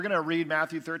We're going to read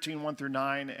Matthew 13, 1 through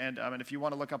 9, and if you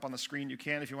want to look up on the screen, you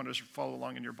can. If you want to just follow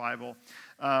along in your Bible.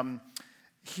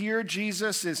 Here,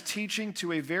 Jesus is teaching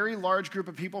to a very large group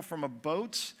of people from a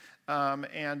boat,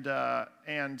 and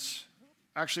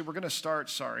actually, we're going to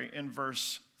start, in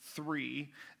verse 3,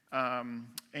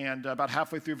 and about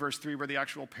halfway through verse 3, where the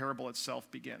actual parable itself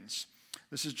begins.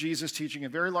 This is Jesus teaching a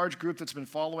very large group that's been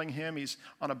following him. He's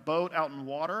on a boat out in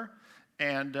water,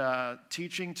 and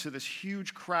teaching to this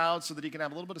huge crowd so that he can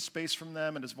have a little bit of space from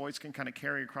them and his voice can kind of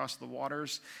carry across the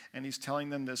waters. And he's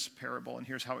telling them this parable, and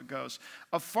here's how it goes.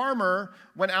 A farmer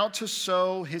went out to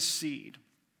sow his seed.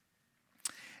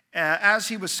 As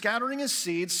he was scattering his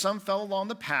seed, some fell along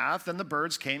the path, and the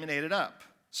birds came and ate it up.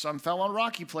 Some fell on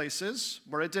rocky places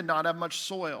where it did not have much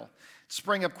soil. It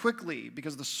sprang up quickly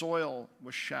because the soil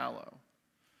was shallow.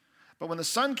 But when the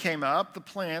sun came up, the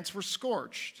plants were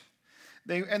scorched.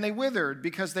 They withered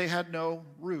because they had no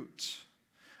root.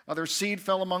 Other seed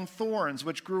fell among thorns,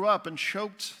 which grew up and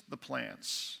choked the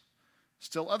plants.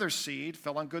 Still other seed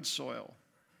fell on good soil,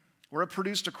 where it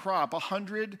produced a crop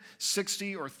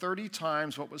 160 or 30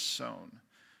 times what was sown.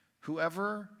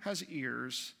 Whoever has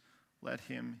ears, let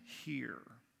him hear.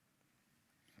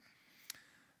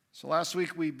 So last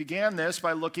week we began this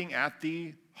by looking at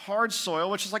the hard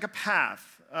soil, which is like a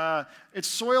path. It's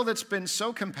soil that's been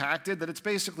so compacted that it's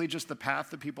basically just the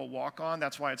path that people walk on.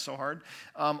 That's why it's so hard.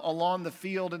 Along the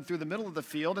field and through the middle of the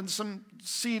field, and some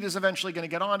seed is eventually going to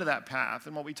get onto that path.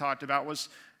 And what we talked about was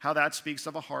how that speaks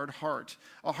of a hard heart.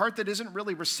 A heart that isn't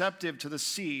really receptive to the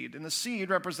seed. And the seed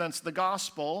represents the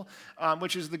gospel,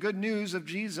 which is the good news of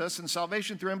Jesus and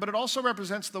salvation through him, but it also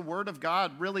represents the word of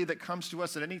God, really, that comes to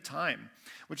us at any time,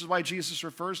 which is why Jesus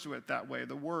refers to it that way,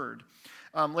 the word.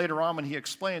 Later on when he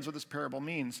explains what this parable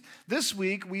means. This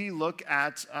week we look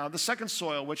at the second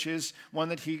soil, which is one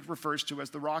that he refers to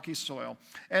as the rocky soil.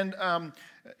 And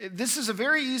this is a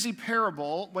very easy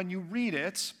parable when you read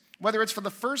it, whether it's for the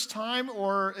first time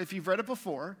or if you've read it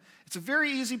before. It's a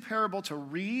very easy parable to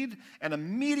read and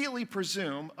immediately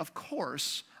presume, of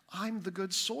course, I'm the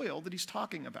good soil that he's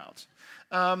talking about.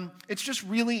 It's just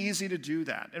really easy to do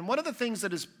that. And one of the things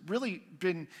that has really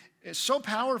been so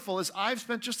powerful is I've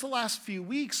spent just the last few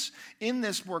weeks in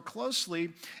this more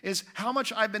closely is how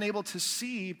much I've been able to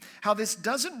see how this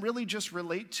doesn't really just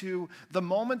relate to the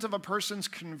moment of a person's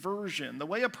conversion, the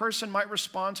way a person might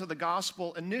respond to the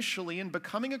gospel initially in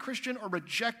becoming a Christian or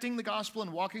rejecting the gospel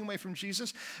and walking away from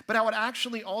Jesus, but how it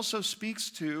actually also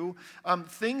speaks to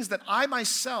things that I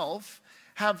myself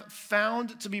have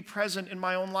found to be present in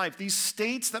my own life. These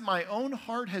states that my own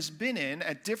heart has been in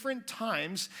at different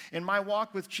times in my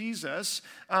walk with Jesus,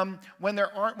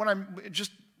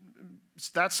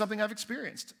 that's something I've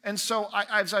experienced. And so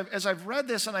as I've read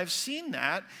this and I've seen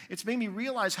that, it's made me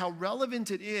realize how relevant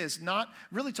it is, not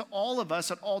really to all of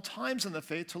us at all times in the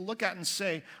faith, to look at and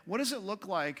say, what does it look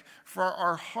like for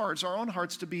our hearts, our own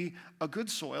hearts, to be a good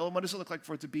soil, and what does it look like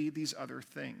for it to be these other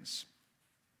things?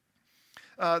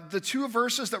 The two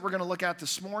verses that we're going to look at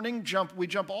this morning, we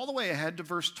jump all the way ahead to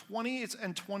verse 20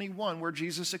 and 21, where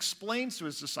Jesus explains to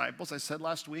his disciples. I said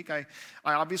last week, I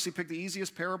obviously picked the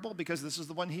easiest parable because this is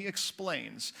the one he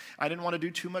explains. I didn't want to do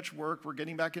too much work. We're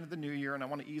getting back into the new year, and I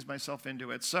want to ease myself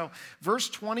into it. So verse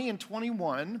 20 and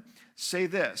 21 say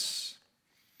this: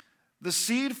 the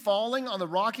seed falling on the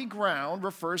rocky ground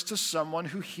refers to someone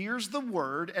who hears the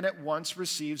word and at once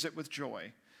receives it with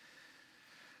joy.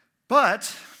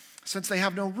 But since they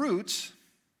have no roots,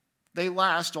 they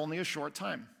last only a short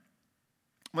time.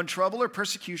 When trouble or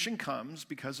persecution comes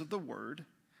because of the word,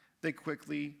 they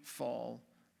quickly fall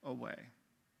away.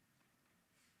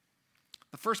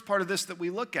 The first part of this that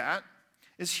we look at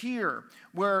is here,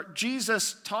 where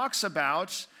Jesus talks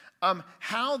about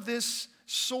how this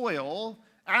soil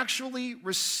actually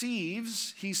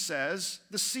receives, he says,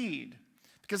 the seed.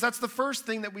 Because that's the first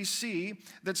thing that we see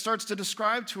that starts to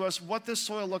describe to us what this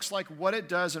soil looks like, what it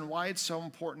does, and why it's so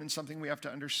important and something we have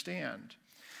to understand.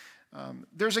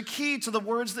 There's a key to the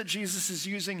words that Jesus is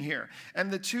using here.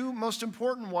 And the two most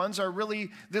important ones are really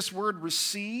this word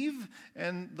receive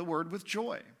and the word with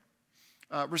joy.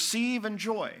 Receive and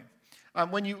joy.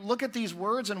 When you look at these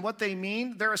words and what they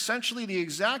mean, they're essentially the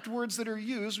exact words that are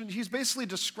used when he's basically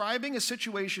describing a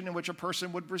situation in which a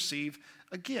person would receive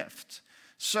a gift.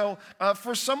 So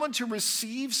for someone to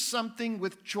receive something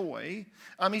with joy,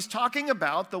 he's talking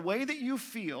about the way that you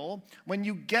feel when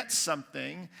you get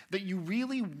something that you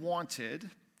really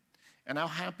wanted and how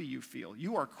happy you feel.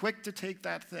 You are quick to take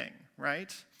that thing,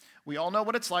 right? We all know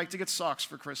what it's like to get socks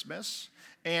for Christmas.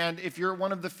 And if you're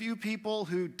one of the few people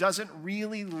who doesn't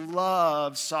really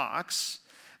love socks,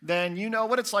 then you know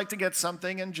what it's like to get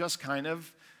something and just kind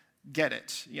of get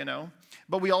it, you know?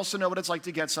 But we also know what it's like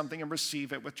to get something and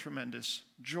receive it with tremendous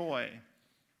joy.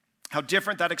 How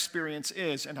different that experience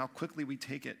is and how quickly we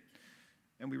take it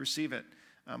and we receive it.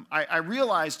 I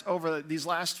realized over these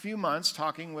last few months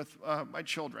talking with my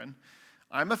children,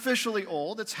 I'm officially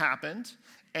old, it's happened.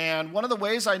 And one of the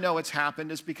ways I know it's happened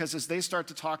is because as they start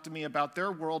to talk to me about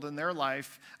their world and their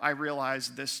life, I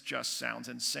realize this just sounds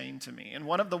insane to me. And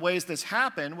one of the ways this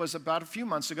happened was about a few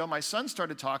months ago, my son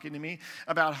started talking to me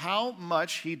about how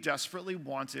much he desperately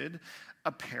wanted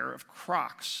a pair of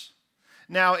Crocs.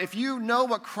 Now, if you know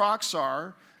what Crocs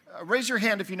are, raise your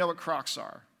hand if you know what Crocs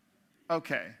are.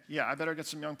 Okay, yeah, I better get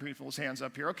some young people's hands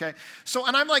up here. Okay, so,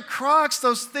 and I'm like, Crocs,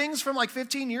 those things from like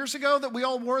 15 years ago that we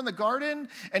all wore in the garden?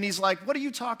 And he's like, what are you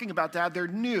talking about, Dad? They're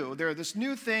new. They're this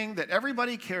new thing that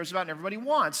everybody cares about and everybody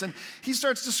wants. And he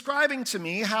starts describing to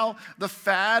me how the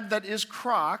fad that is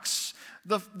Crocs,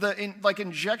 like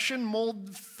injection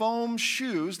mold foam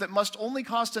shoes that must only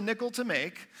cost a nickel to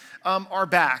make, are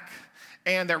back.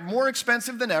 And they're more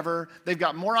expensive than ever. They've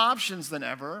got more options than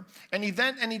ever. And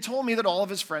he told me that all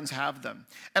of his friends have them.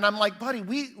 And I'm like, buddy,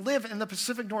 we live in the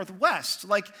Pacific Northwest.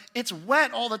 Like, it's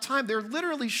wet all the time. They're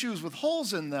literally shoes with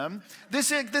holes in them.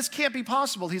 This can't be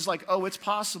possible. He's like, oh, it's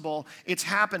possible. It's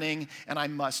happening, and I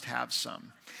must have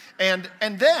some. And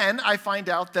then I find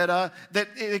out that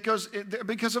it goes,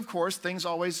 because of course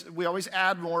we always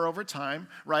add more over time,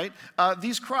 right?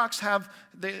 These Crocs have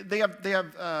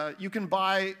you can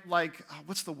buy like,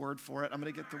 what's the word for it? I'm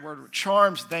gonna get the word,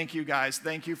 charms. Thank you guys,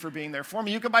 thank you for being there for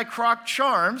me. You can buy Croc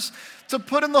charms to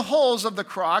put in the holes of the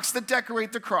Crocs that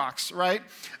decorate the Crocs, right?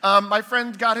 My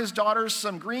friend got his daughter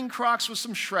some green Crocs with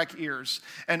some Shrek ears,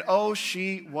 and oh,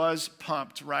 she was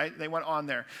pumped, right? They went on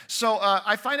there. So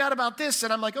I find out about this,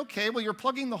 and I'm like, okay, well, you're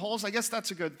plugging the holes. I guess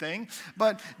that's a good thing.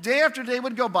 But day after day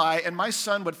would go by, and my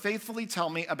son would faithfully tell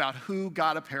me about who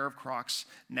got a pair of Crocs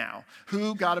now.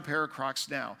 Who got a pair of Crocs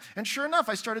now? And sure enough,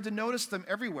 I started to notice them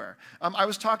everywhere. I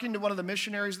was talking to one of the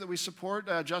missionaries that we support,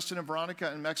 Justin and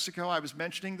Veronica in Mexico. I was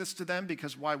mentioning this to them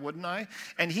because why wouldn't I?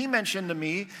 And he mentioned to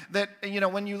me that,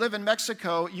 when you live in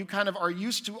Mexico, you kind of are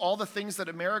used to all the things that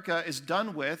America is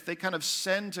done with. They kind of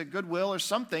send to Goodwill or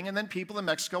something, and then people in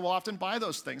Mexico will often buy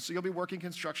those things. So you'll be working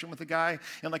construction with a guy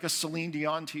in like a Celine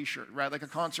Dion t-shirt, right? Like a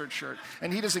concert shirt.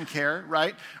 And he doesn't care,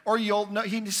 right? Or you'll know,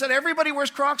 he said, everybody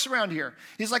wears Crocs around here.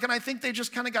 He's like, and I think they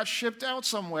just kind of got shipped out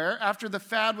somewhere after the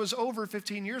fad was over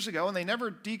 15 years ago, and they never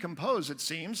decompose, it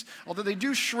seems, although they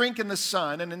do shrink in the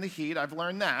sun and in the heat. I've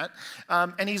learned that.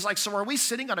 And he's like, so are we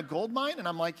sitting on a gold mine? And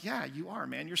I'm like, yeah, you are,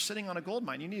 man. You're sitting on a gold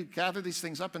mine. You need to gather these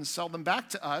things up and sell them back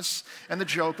to us, and the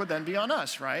joke would then be on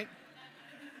us, right?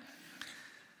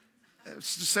 To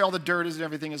say all the dirt is and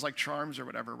everything is like charms or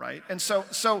whatever, right? And so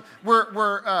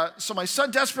my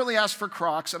son desperately asked for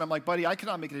Crocs, and I'm like, buddy, I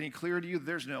cannot make it any clearer to you.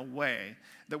 There's no way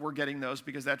that we're getting those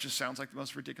because that just sounds like the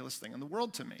most ridiculous thing in the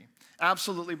world to me.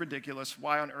 Absolutely ridiculous.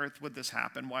 Why on earth would this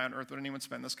happen? Why on earth would anyone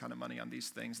spend this kind of money on these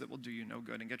things that will do you no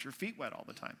good and get your feet wet all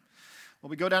the time? Well,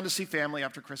 we go down to see family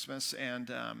after Christmas,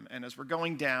 and as we're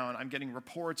going down, I'm getting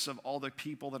reports of all the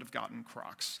people that have gotten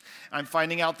Crocs. I'm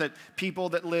finding out that people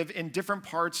that live in different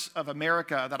parts of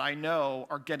America that I know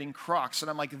are getting Crocs, and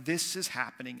I'm like, this is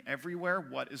happening everywhere.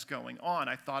 What is going on?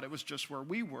 I thought it was just where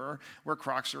we were, where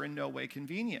Crocs are in no way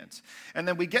convenient. And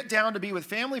then we get down to be with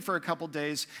family for a couple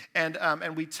days, and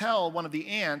we tell one of the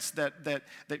aunts that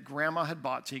Grandma had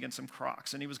bought Tegan some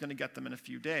Crocs, and he was going to get them in a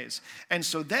few days. And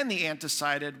so then the aunt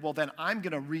decided, well, then I'm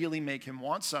going to really make him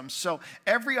want some. So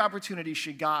every opportunity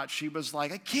she got, she was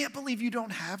like, I can't believe you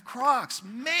don't have Crocs.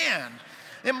 Man,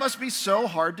 it must be so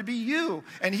hard to be you.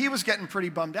 And he was getting pretty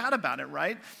bummed out about it,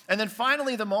 right? And then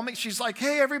finally, the moment she's like,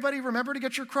 hey, everybody, remember to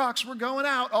get your Crocs. We're going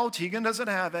out. Oh, Tegan doesn't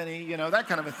have any, that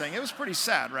kind of a thing. It was pretty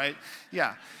sad, right?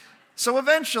 Yeah. So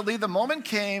eventually, the moment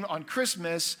came on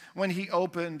Christmas when he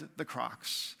opened the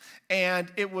Crocs.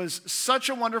 And it was such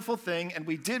a wonderful thing, and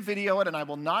we did video it, and I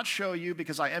will not show you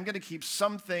because I am going to keep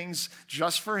some things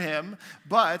just for him.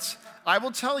 But I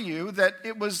will tell you that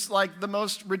it was like the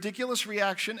most ridiculous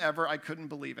reaction ever. I couldn't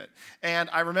believe it. And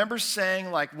I remember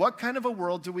saying, like, what kind of a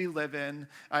world do we live in?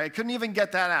 I couldn't even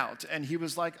get that out. And he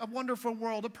was like, a wonderful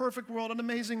world, a perfect world, an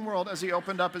amazing world, as he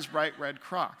opened up his bright red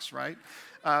Crocs, right?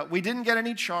 We didn't get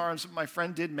any charms. My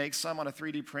friend did make some on a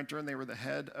 3D printer, and they were the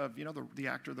head of, the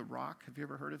actor The Rock. Have you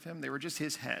ever heard of him? They were just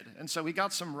his head. And so he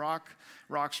got some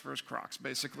rocks for his Crocs,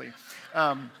 basically.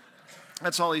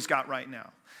 That's all he's got right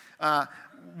now.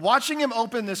 Watching him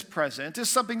open this present is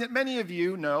something that many of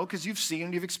you know because you've seen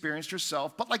and you've experienced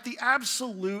yourself, but like the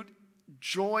absolute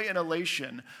joy and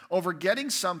elation over getting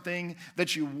something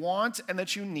that you want and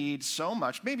that you need so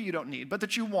much, maybe you don't need, but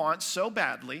that you want so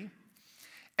badly,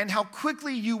 and how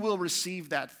quickly you will receive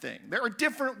that thing. There are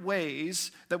different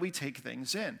ways that we take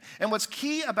things in. And what's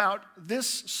key about this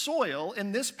soil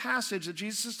in this passage that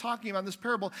Jesus is talking about in this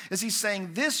parable is he's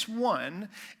saying this one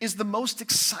is the most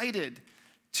excited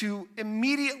to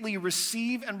immediately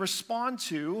receive and respond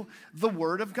to the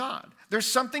word of God. There's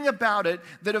something about it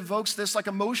that evokes this like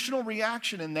emotional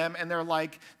reaction in them, and they're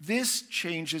like, this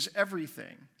changes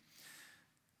everything.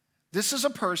 This is a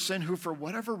person who, for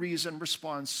whatever reason,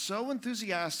 responds so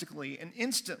enthusiastically and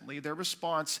instantly, their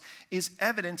response is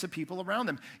evident to people around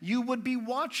them. You would be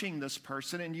watching this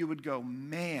person and you would go,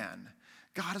 man,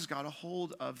 God has got a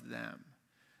hold of them.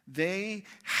 They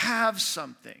have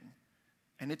something,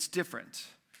 and it's different,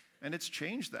 and it's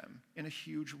changed them in a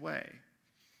huge way.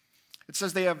 It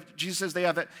says Jesus says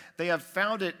they have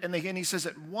found it, and he says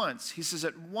at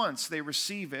once they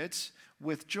receive it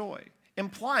with joy,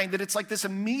 implying that it's like this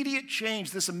immediate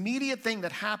change, this immediate thing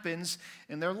that happens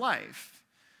in their life.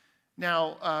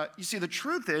 Now, you see, the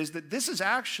truth is that this is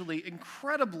actually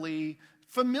incredibly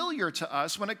familiar to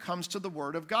us when it comes to the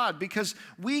Word of God, because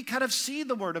we kind of see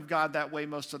the Word of God that way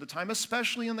most of the time,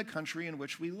 especially in the country in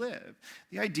which we live.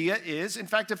 The idea is, in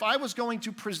fact, if I was going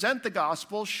to present the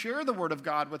gospel, share the Word of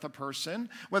God with a person,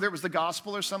 whether it was the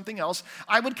gospel or something else,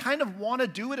 I would kind of want to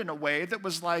do it in a way that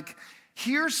was like,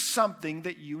 here's something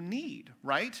that you need,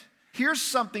 right? Here's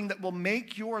something that will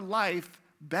make your life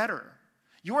better.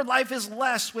 Your life is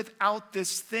less without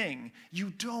this thing.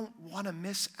 You don't want to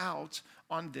miss out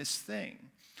on this thing.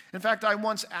 In fact, I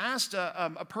once asked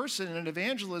a person in an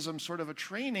evangelism sort of a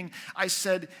training, I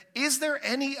said, is there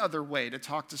any other way to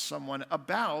talk to someone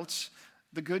about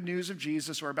the good news of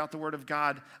Jesus or about the Word of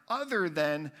God other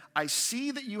than I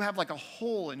see that you have like a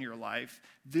hole in your life,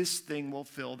 this thing will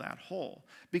fill that hole?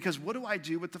 Because what do I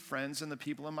do with the friends and the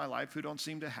people in my life who don't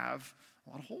seem to have a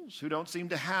lot of holes, who don't seem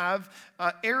to have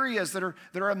areas that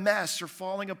are a mess or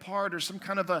falling apart or some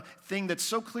kind of a thing that's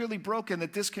so clearly broken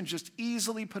that this can just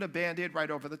easily put a Band-Aid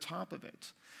right over the top of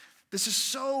it? This is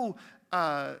so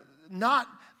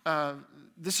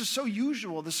this is so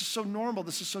usual, this is so normal,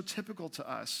 this is so typical to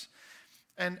us.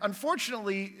 And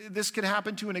unfortunately, this can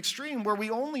happen to an extreme where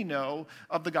we only know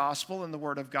of the gospel and the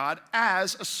Word of God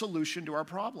as a solution to our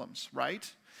problems,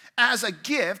 right? As a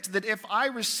gift that if I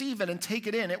receive it and take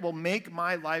it in, it will make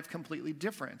my life completely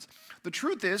different. The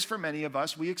truth is, for many of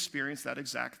us, we experience that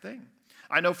exact thing.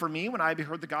 I know for me, when I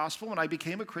heard the gospel, when I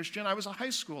became a Christian, I was a high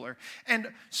schooler.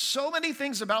 And so many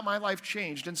things about my life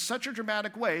changed in such a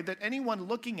dramatic way that anyone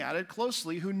looking at it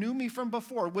closely who knew me from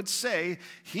before would say,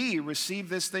 he received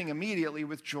this thing immediately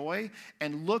with joy,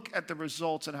 and look at the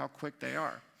results and how quick they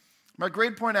are. My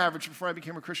grade point average before I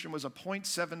became a Christian was a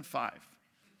 .75.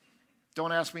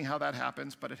 Don't ask me how that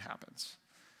happens, but it happens.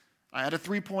 I had a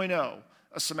 3.0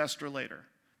 a semester later.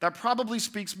 That probably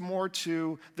speaks more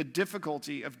to the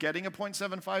difficulty of getting a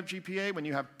 .75 GPA when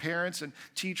you have parents and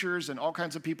teachers and all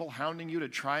kinds of people hounding you to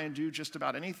try and do just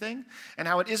about anything, and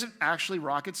how it isn't actually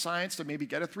rocket science to maybe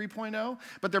get a 3.0,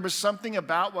 but there was something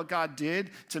about what God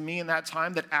did to me in that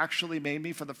time that actually made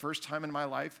me, for the first time in my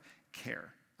life,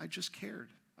 care. I just cared.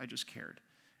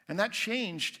 And that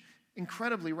changed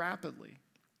incredibly rapidly.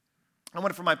 I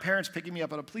went from my parents picking me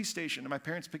up at a police station to my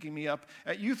parents picking me up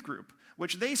at youth group,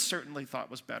 which they certainly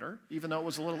thought was better, even though it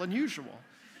was a little unusual.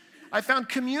 I found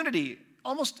community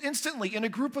almost instantly in a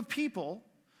group of people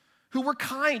who were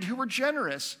kind, who were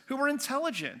generous, who were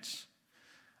intelligent.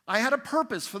 I had a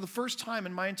purpose for the first time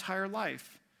in my entire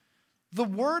life. The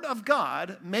Word of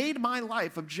God made my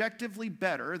life objectively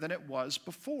better than it was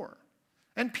before.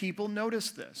 And people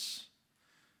noticed this.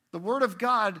 The Word of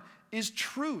God is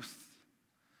truth.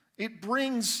 It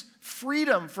brings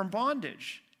freedom from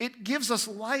bondage. It gives us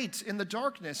light in the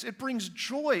darkness. It brings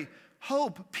joy,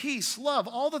 hope, peace, love,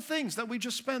 all the things that we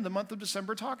just spend the month of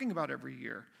December talking about every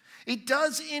year. It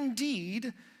does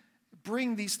indeed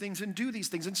bring these things and do these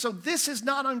things. And so this is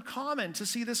not uncommon to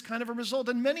see this kind of a result.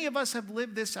 And many of us have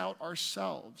lived this out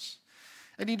ourselves.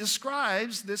 And he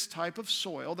describes this type of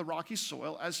soil, the rocky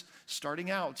soil, as starting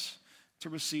out to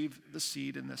receive the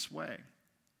seed in this way.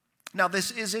 Now,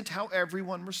 this isn't how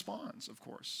everyone responds, of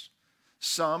course.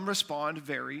 Some respond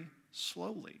very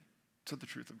slowly to the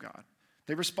truth of God.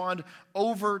 They respond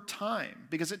over time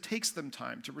because it takes them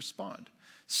time to respond.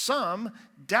 Some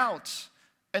doubt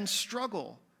and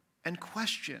struggle and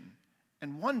question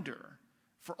and wonder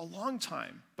for a long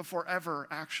time before ever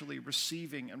actually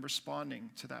receiving and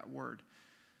responding to that word.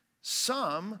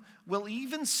 Some will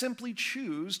even simply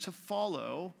choose to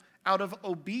follow out of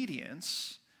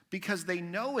obedience because they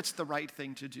know it's the right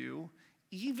thing to do,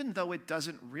 even though it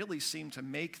doesn't really seem to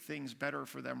make things better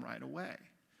for them right away.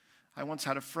 I once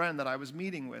had a friend that I was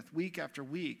meeting with week after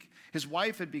week. His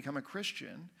wife had become a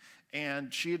Christian,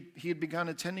 and he had begun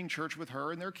attending church with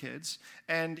her and their kids,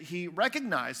 and he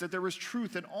recognized that there was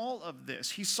truth in all of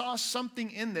this. He saw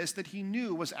something in this that he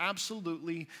knew was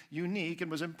absolutely unique and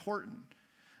was important.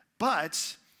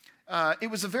 But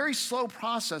it was a very slow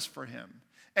process for him.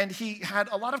 And he had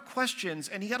a lot of questions,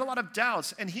 and he had a lot of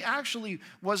doubts, and he actually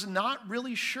was not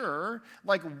really sure,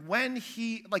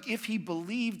 if he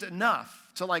believed enough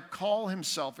to call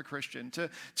himself a Christian,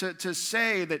 to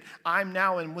say that I'm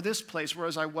now in this place,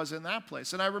 whereas I was in that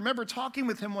place. And I remember talking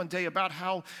with him one day about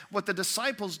how what the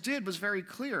disciples did was very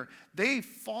clear. They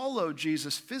followed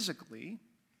Jesus physically,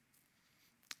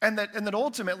 and that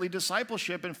ultimately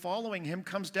discipleship and following him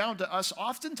comes down to us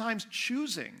oftentimes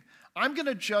choosing, I'm going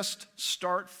to just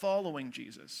start following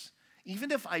Jesus, even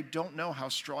if I don't know how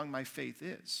strong my faith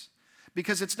is.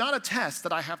 Because it's not a test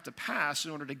that I have to pass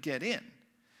in order to get in.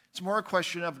 It's more a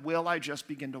question of, will I just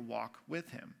begin to walk with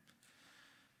him?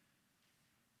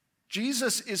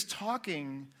 Jesus is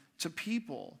talking to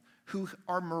people who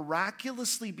are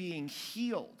miraculously being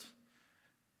healed.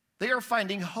 They are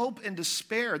finding hope in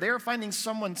despair. They are finding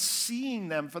someone seeing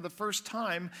them for the first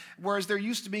time, whereas they're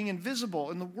used to being invisible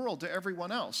in the world to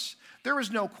everyone else. There is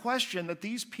no question that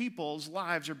these people's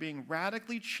lives are being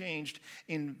radically changed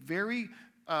in very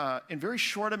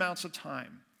short amounts of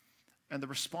time. And the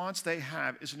response they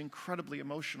have is an incredibly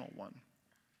emotional one.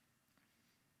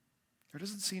 There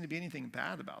doesn't seem to be anything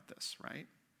bad about this, right?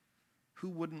 Who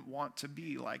wouldn't want to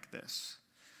be like this?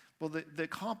 Well, the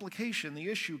complication, the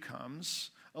issue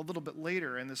comes a little bit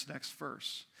later in this next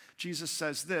verse. Jesus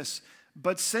says this,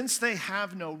 but since they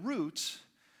have no root,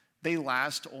 they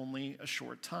last only a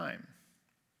short time.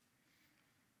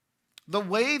 The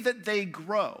way that they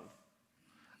grow,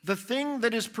 the thing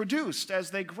that is produced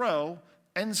as they grow,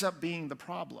 ends up being the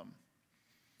problem.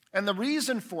 And the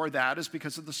reason for that is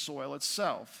because of the soil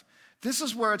itself. This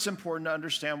is where it's important to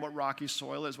understand what rocky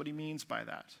soil is, what he means by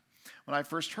that. When I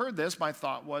first heard this, my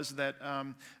thought was that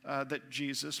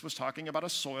Jesus was talking about a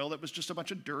soil that was just a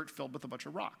bunch of dirt filled with a bunch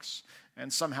of rocks.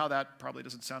 And somehow that probably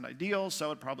doesn't sound ideal,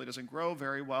 so it probably doesn't grow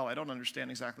very well. I don't understand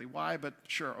exactly why, but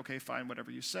sure, okay, fine,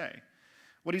 whatever you say.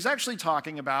 What he's actually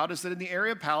talking about is that in the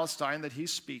area of Palestine that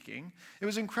he's speaking, it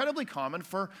was incredibly common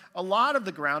for a lot of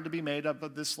the ground to be made up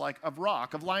of this, of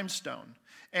rock, of limestone.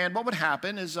 And what would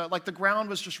happen is, the ground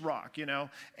was just rock,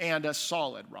 and a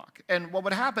solid rock. And what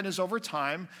would happen is over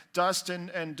time, dust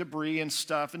and debris and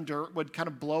stuff and dirt would kind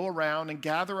of blow around and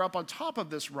gather up on top of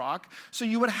this rock. So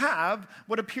you would have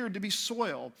what appeared to be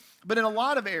soil. But in a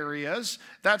lot of areas,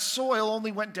 that soil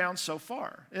only went down so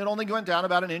far. It only went down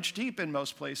about an inch deep in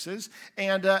most places.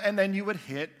 And then you would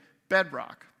hit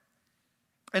bedrock.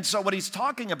 And so what he's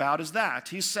talking about is that.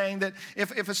 He's saying that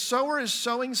if a sower is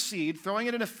sowing seed, throwing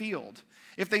it in a field,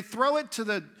 if they throw it to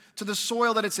the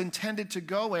soil that it's intended to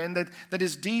go in, that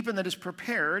is deep and that is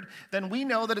prepared, then we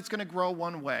know that it's going to grow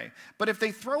one way. But if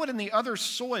they throw it in the other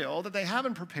soil that they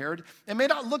haven't prepared, it may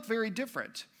not look very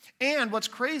different. And what's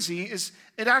crazy is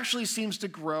it actually seems to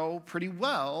grow pretty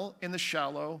well in the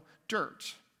shallow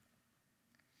dirt.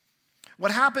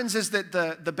 What happens is that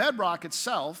the bedrock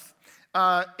itself,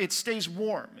 it stays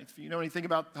warm. If you know anything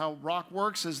about how rock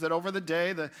works, is that over the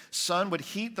day, the sun would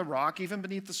heat the rock, even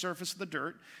beneath the surface of the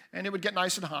dirt, and it would get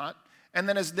nice and hot. And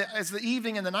then as the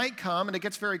evening and the night come, and it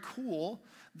gets very cool,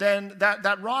 then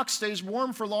that rock stays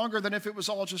warm for longer than if it was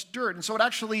all just dirt. And so it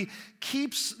actually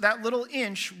keeps that little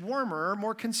inch warmer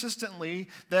more consistently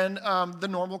than the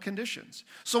normal conditions.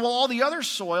 So while all the other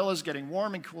soil is getting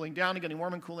warm and cooling down and getting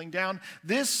warm and cooling down,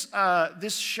 this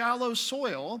shallow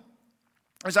soil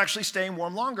is actually staying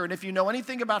warm longer. And if you know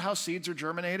anything about how seeds are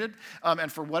germinated,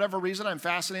 and for whatever reason I'm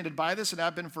fascinated by this and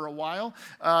have been for a while,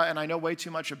 and I know way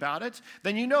too much about it,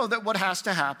 then you know that what has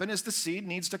to happen is the seed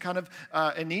needs to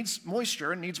it needs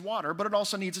moisture, it needs water, but it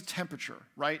also needs a temperature,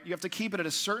 right? You have to keep it at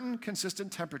a certain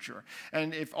consistent temperature.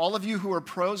 And if all of you who are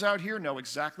pros out here know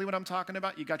exactly what I'm talking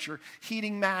about, you got your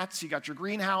heating mats, you got your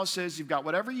greenhouses, you've got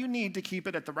whatever you need to keep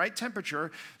it at the right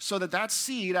temperature so that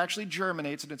seed actually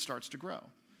germinates and it starts to grow.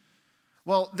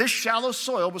 Well, this shallow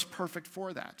soil was perfect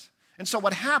for that. And so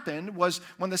what happened was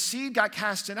when the seed got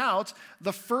casted out,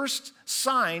 the first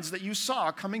signs that you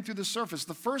saw coming through the surface,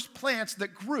 the first plants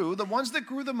that grew, the ones that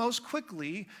grew the most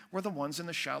quickly were the ones in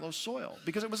the shallow soil,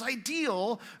 because it was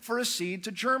ideal for a seed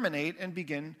to germinate and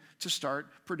begin to start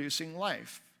producing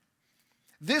life.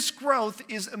 This growth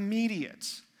is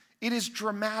immediate. It is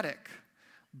dramatic.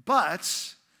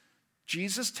 But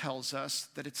Jesus tells us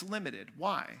that it's limited.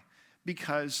 Why?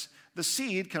 Because the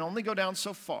seed can only go down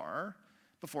so far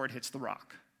before it hits the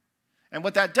rock. And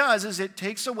what that does is it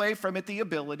takes away from it the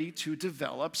ability to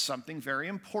develop something very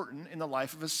important in the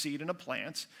life of a seed and a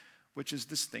plant, which is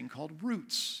this thing called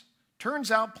roots.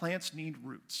 Turns out plants need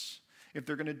roots if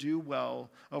they're going to do well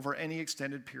over any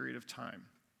extended period of time.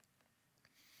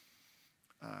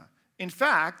 In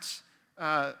fact,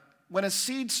 when a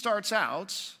seed starts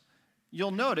out,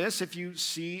 you'll notice, if you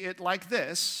see it like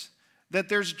this, that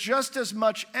there's just as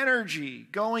much energy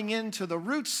going into the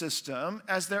root system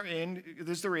as there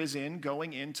is in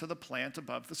going into the plant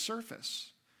above the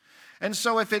surface. And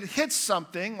so if it hits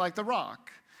something like the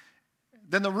rock,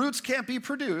 then the roots can't be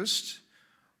produced.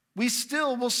 We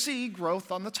still will see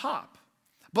growth on the top.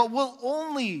 But we'll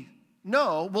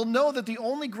know that the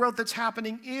only growth that's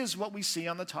happening is what we see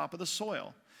on the top of the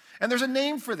soil. And there's a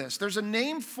name for this. There's a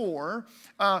name for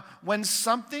when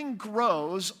something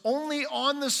grows only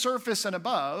on the surface and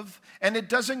above, and it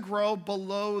doesn't grow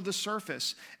below the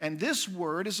surface. And this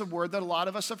word is a word that a lot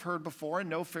of us have heard before and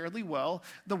know fairly well.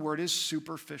 The word is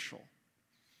superficial.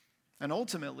 And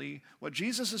ultimately, what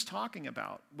Jesus is talking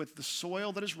about with the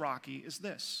soil that is rocky is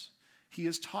this. He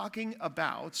is talking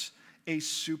about a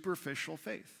superficial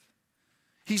faith.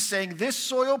 He's saying this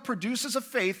soil produces a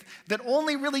faith that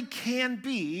only really can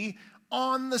be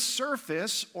on the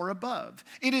surface or above.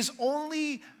 It is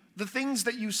only the things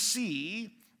that you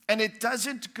see, and it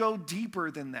doesn't go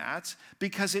deeper than that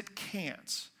because it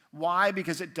can't. Why?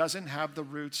 Because it doesn't have the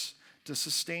roots to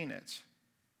sustain it.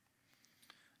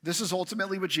 This is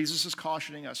ultimately what Jesus is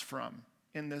cautioning us from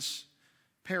in this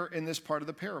part of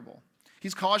the parable.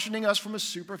 He's cautioning us from a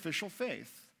superficial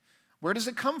faith. Where does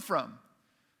it come from?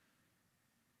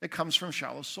 It comes from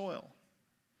shallow soil.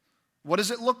 What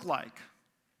does it look like?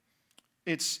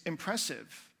 It's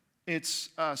impressive. It's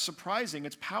surprising.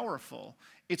 It's powerful.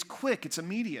 It's quick. It's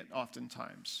immediate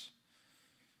oftentimes.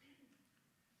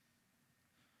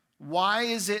 Why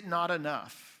is it not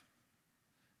enough?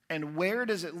 And where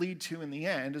does it lead to in the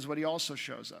end is what he also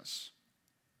shows us.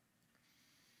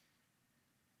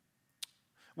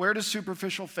 Where does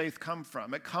superficial faith come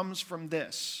from? It comes from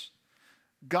this.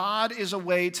 God is a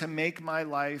way to make my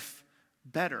life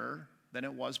better than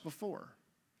it was before.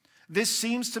 This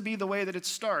seems to be the way that it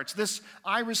starts. This,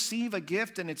 I receive a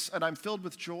gift and I'm filled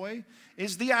with joy,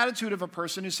 is the attitude of a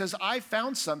person who says, I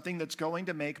found something that's going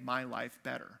to make my life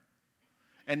better.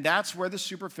 And that's where the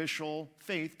superficial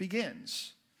faith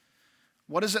begins.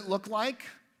 What does it look like?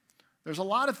 There's a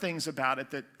lot of things about it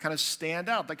that kind of stand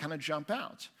out, that kind of jump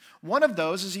out. One of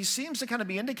those is he seems to kind of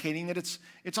be indicating that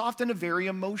it's often a very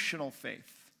emotional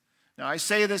faith. Now, I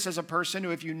say this as a person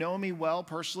who, if you know me well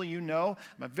personally, you know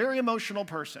I'm a very emotional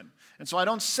person. And so I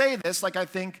don't say this like I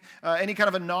think any kind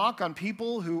of a knock on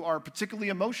people who are particularly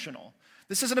emotional.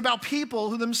 This isn't about people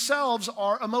who themselves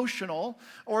are emotional,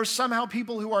 or somehow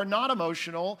people who are not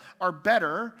emotional are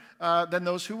better than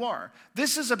those who are.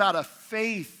 This is about a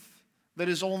faith that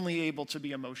is only able to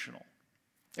be emotional.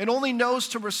 It only knows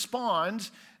to respond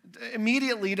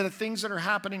immediately to the things that are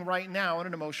happening right now in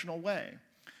an emotional way.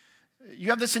 You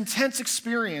have this intense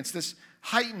experience, this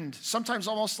heightened, sometimes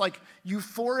almost like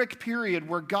euphoric period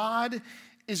where God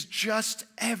is just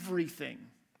everything.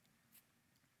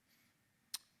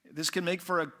 This can make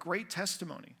for a great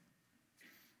testimony.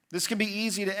 This can be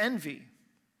easy to envy.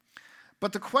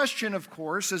 But the question, of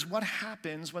course, is what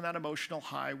happens when that emotional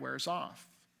high wears off?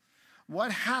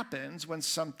 What happens when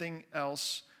something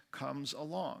else comes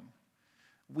along?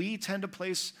 We tend to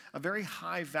place a very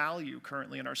high value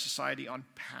currently in our society on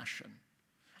passion,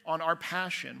 on our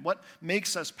passion. What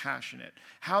makes us passionate?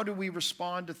 How do we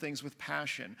respond to things with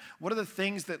passion? What are the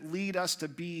things that lead us to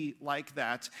be like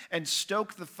that and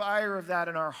stoke the fire of that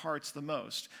in our hearts the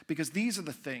most? Because these are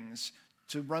the things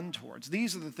to run towards.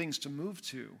 These are the things to move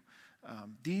to.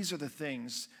 These are the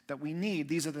things that we need.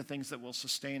 These are the things that will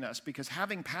sustain us, because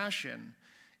having passion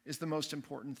is the most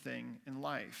important thing in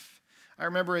life. I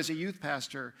remember as a youth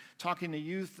pastor talking to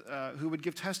youth who would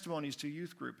give testimonies to a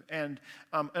youth group, and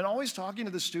always talking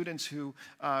to the students who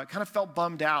kind of felt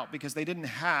bummed out because they didn't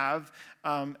have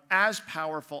as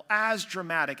powerful, as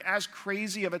dramatic, as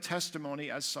crazy of a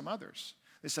testimony as some others.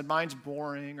 They said, mine's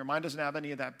boring, or mine doesn't have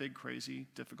any of that big, crazy,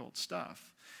 difficult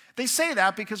stuff. They say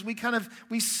that because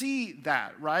we see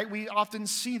that, right? We often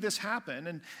see this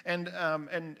happen, and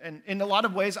in a lot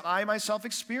of ways, I myself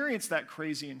experienced that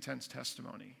crazy, intense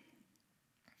testimony.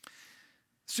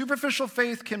 Superficial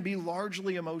faith can be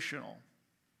largely emotional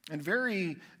and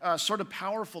very sort of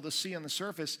powerful to see on the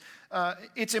surface.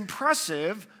 It's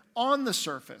impressive on the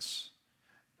surface.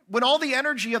 When all the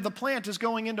energy of the plant is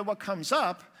going into what comes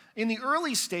up, in the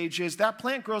early stages, that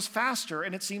plant grows faster,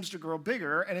 and it seems to grow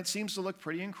bigger, and it seems to look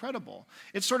pretty incredible.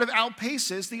 It sort of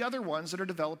outpaces the other ones that are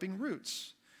developing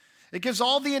roots. It gives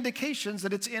all the indications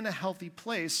that it's in a healthy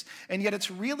place, and yet it's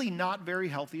really not very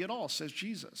healthy at all, says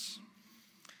Jesus.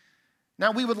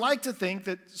 Now, we would like to think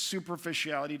that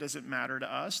superficiality doesn't matter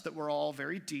to us, that we're all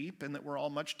very deep and that we're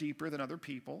all much deeper than other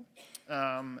people.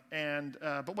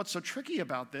 But what's so tricky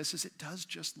about this is it does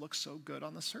just look so good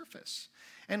on the surface.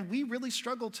 And we really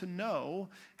struggle to know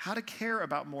how to care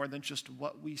about more than just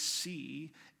what we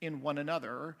see in one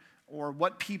another or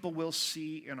what people will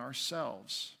see in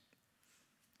ourselves.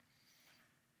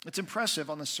 It's impressive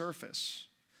on the surface.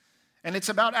 And it's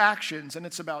about actions and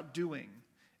it's about doing.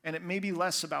 And it may be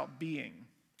less about being.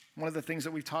 One of the things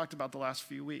that we've talked about the last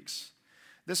few weeks.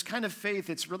 This kind of faith,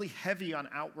 it's really heavy on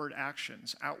outward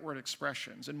actions, outward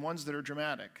expressions, and ones that are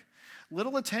dramatic.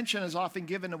 Little attention is often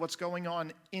given to what's going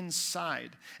on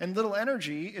inside, and little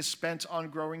energy is spent on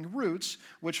growing roots,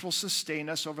 which will sustain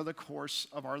us over the course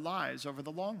of our lives, over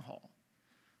the long haul.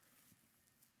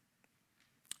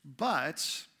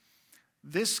 But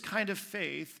this kind of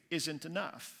faith isn't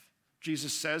enough.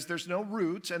 Jesus says there's no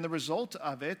roots, and the result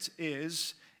of it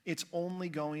is it's only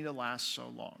going to last so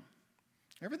long.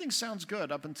 Everything sounds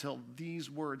good up until these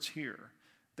words here.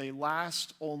 They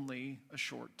last only a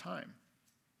short time.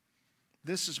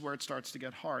 This is where it starts to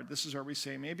get hard. This is where we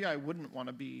say, maybe I wouldn't want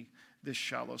to be this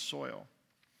shallow soil.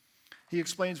 He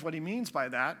explains what he means by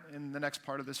that in the next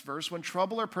part of this verse. When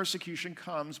trouble or persecution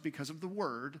comes because of the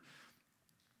word,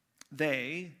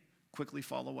 they quickly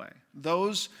fall away.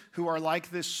 Those who are like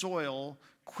this soil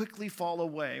quickly fall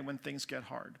away when things get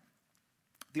hard.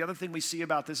 The other thing we see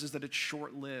about this is that it's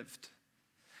short-lived.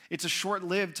 It's a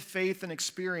short-lived faith and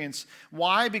experience.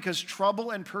 Why? Because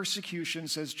trouble and persecution,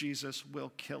 says Jesus,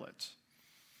 will kill it.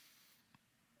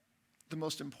 The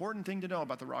most important thing to know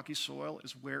about the rocky soil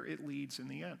is where it leads in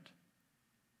the end.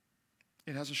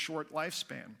 It has a short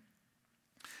lifespan.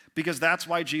 Because that's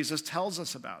why Jesus tells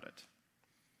us about it.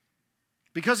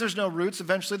 Because there's no roots,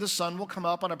 eventually the sun will come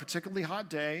up on a particularly hot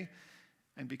day,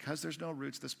 and because there's no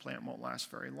roots, this plant won't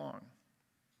last very long.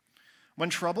 When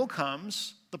trouble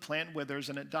comes, the plant withers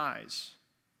and it dies.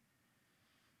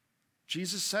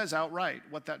 Jesus says outright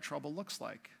what that trouble looks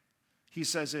like. He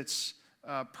says it's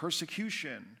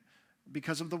persecution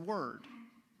because of the word.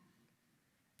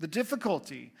 The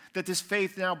difficulty that this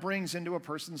faith now brings into a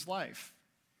person's life.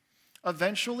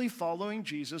 Eventually, following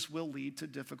Jesus will lead to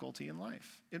difficulty in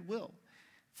life. It will.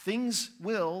 Things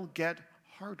will get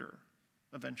harder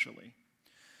eventually.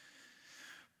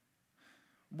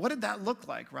 What did that look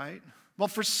like, right? Well,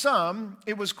 for some,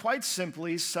 it was quite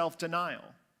simply self-denial.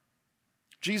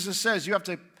 Jesus says you have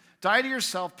to die to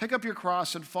yourself, pick up your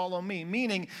cross, and follow me.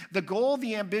 Meaning, the goal,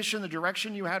 the ambition, the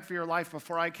direction you had for your life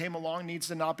before I came along needs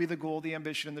to not be the goal, the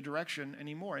ambition, and the direction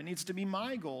anymore. It needs to be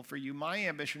my goal for you, my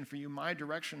ambition for you, my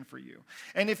direction for you.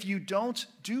 And if you don't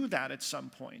do that at some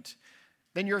point,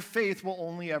 then your faith will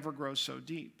only ever grow so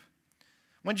deep.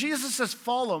 When Jesus says,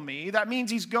 follow me, that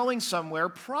means he's going somewhere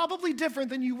probably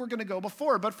different than you were going to go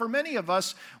before. But for many of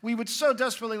us, we would so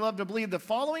desperately love to believe that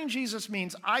following Jesus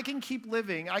means I can keep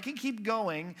living, I can keep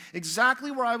going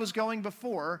exactly where I was going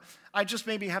before. I just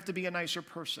maybe have to be a nicer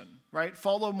person, right?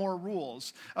 Follow more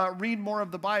rules, read more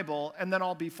of the Bible, and then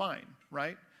I'll be fine,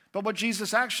 right? But what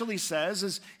Jesus actually says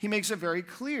is he makes it very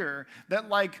clear that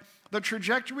the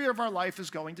trajectory of our life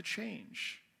is going to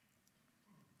change.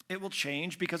 It will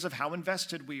change because of how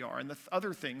invested we are in the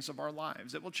other things of our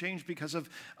lives. It will change because of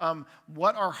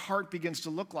what our heart begins to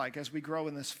look like as we grow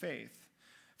in this faith.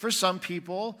 For some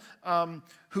people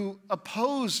who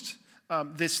opposed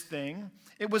this thing,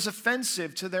 it was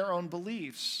offensive to their own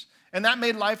beliefs. And that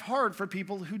made life hard for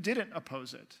people who didn't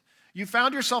oppose it. You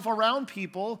found yourself around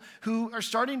people who are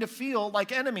starting to feel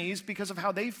like enemies because of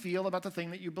how they feel about the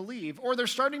thing that you believe. Or you're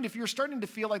starting to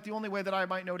feel like the only way that I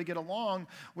might know to get along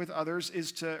with others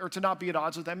is to not be at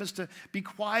odds with them, is to be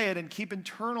quiet and keep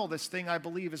internal this thing I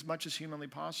believe as much as humanly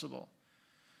possible.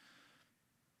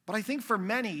 But I think for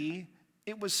many,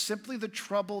 it was simply the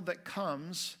trouble that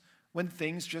comes when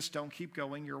things just don't keep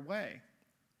going your way.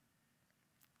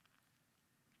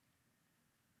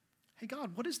 Hey,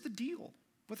 God, what is the deal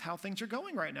with how things are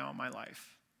going right now in my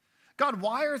life? God,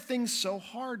 why are things so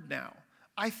hard now?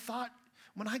 I thought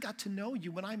when I got to know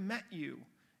you, when I met you,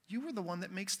 you were the one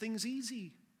that makes things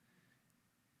easy.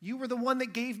 You were the one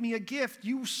that gave me a gift.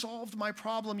 You solved my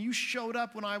problem. You showed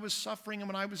up when I was suffering and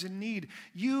when I was in need.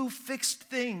 You fixed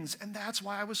things, and that's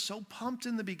why I was so pumped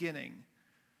in the beginning.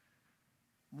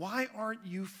 Why aren't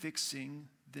you fixing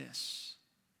this?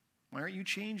 Why aren't you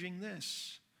changing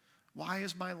this? Why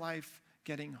is my life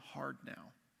getting hard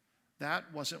now?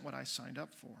 That wasn't what I signed up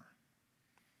for.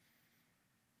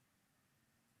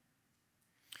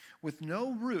 With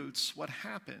no roots, what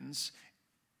happens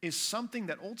is something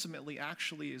that ultimately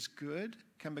actually is good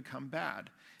can become bad.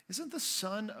 Isn't the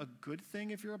sun a good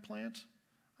thing if you're a plant?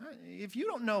 If you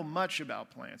don't know much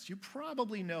about plants, you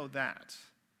probably know that.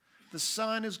 The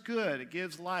sun is good. It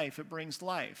gives life. It brings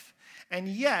life. And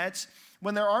yet,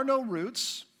 when there are no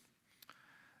roots,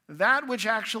 that which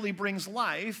actually brings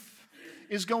life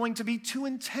is going to be too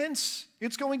intense.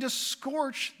 It's going to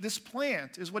scorch this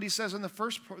plant, is what he says in the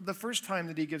first time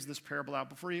that he gives this parable out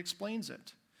before he explains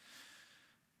it.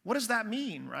 What does that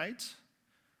mean, right?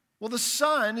 Well, the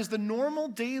sun is the normal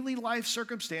daily life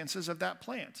circumstances of that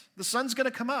plant. The sun's going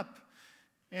to come up,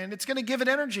 and it's going to give it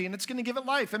energy, and it's going to give it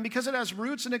life. And because it has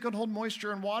roots and it can hold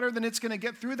moisture and water, then it's going to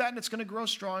get through that, and it's going to grow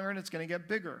stronger, and it's going to get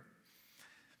bigger.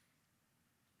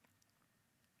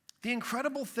 The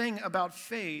incredible thing about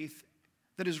faith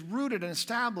that is rooted and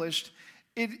established,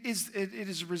 it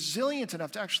is resilient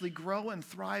enough to actually grow and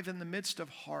thrive in the midst of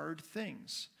hard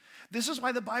things. This is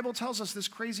why the Bible tells us this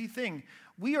crazy thing.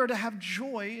 We are to have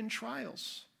joy in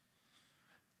trials.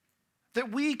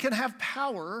 That we can have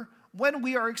power when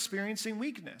we are experiencing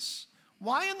weakness.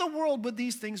 Why in the world would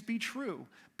these things be true?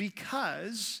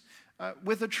 Because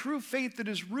with a true faith that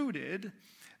is rooted,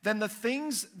 then the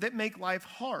things that make life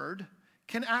hard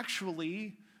can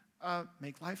actually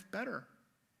make life better.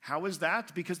 How is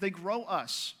that? Because they grow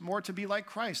us more to be like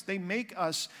Christ. They make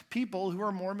us people who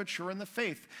are more mature in the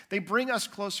faith. They bring us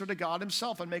closer to God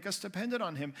himself and make us dependent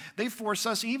on him. They force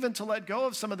us even to let go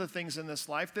of some of the things in this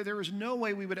life that there is no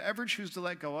way we would ever choose to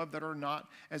let go of that are not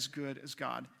as good as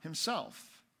God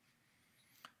himself.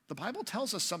 The Bible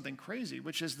tells us something crazy,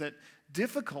 which is that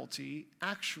difficulty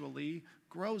actually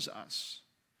grows us.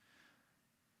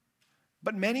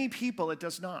 But many people, it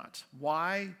does not.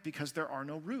 Why? Because there are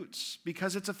no roots.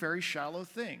 Because it's a very shallow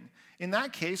thing. In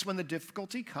that case, when the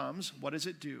difficulty comes, what does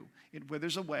it do? It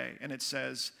withers away and it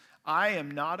says, I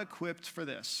am not equipped for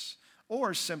this.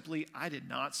 Or simply, I did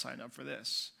not sign up for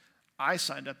this. I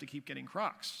signed up to keep getting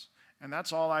Crocs. And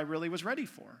that's all I really was ready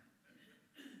for.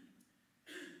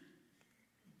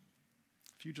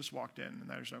 If you just walked in and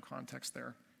there's no context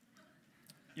there,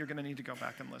 you're going to need to go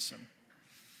back and listen.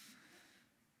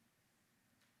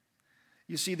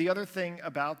 You see, the other thing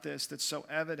about this that's so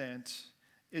evident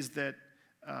is that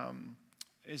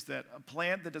a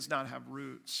plant that does not have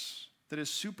roots, that is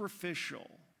superficial,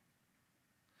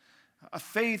 a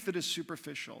faith that is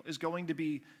superficial, is going to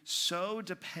be so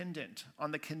dependent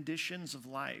on the conditions of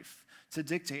life to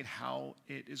dictate how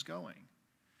it is going.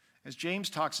 As James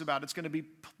talks about, it's going to be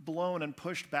blown and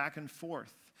pushed back and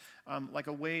forth like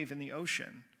a wave in the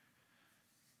ocean.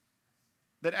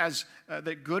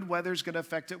 That good weather is going to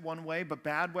affect it one way, but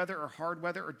bad weather or hard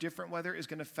weather or different weather is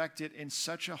going to affect it in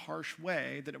such a harsh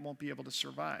way that it won't be able to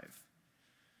survive.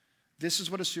 This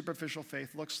is what a superficial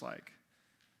faith looks like.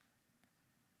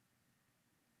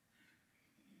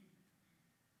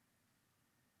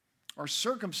 Our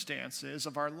circumstances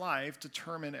of our life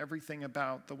determine everything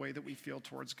about the way that we feel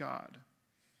towards God.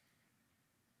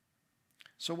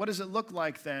 So what does it look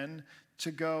like then to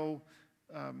go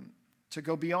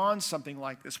beyond something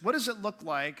like this? What does it look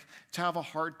like to have a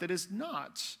heart that is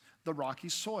not the rocky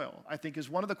soil? I think is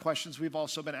one of the questions we've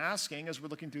also been asking as we're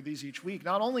looking through these each week.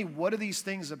 Not only what are these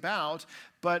things about,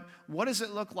 but what does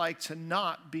it look like to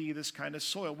not be this kind of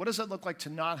soil? What does it look like to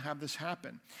not have this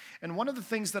happen? And one of the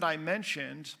things that I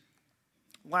mentioned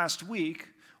last week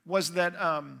was that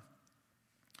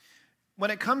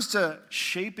when it comes to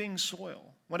shaping soil,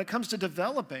 when it comes to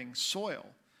developing soil,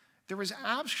 there is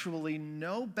actually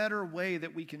no better way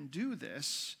that we can do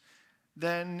this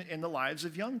than in the lives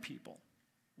of young people.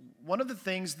 One of the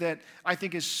things that I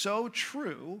think is so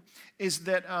true is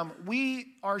that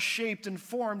we are shaped and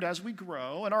formed as we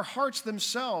grow, and our hearts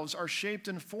themselves are shaped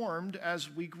and formed as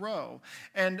we grow.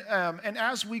 And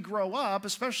as we grow up,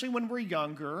 especially when we're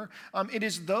younger, it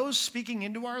is those speaking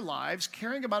into our lives,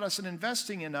 caring about us and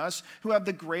investing in us, who have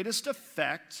the greatest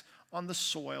effect on the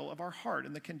soil of our heart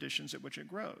and the conditions at which it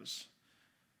grows.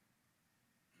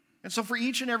 And so for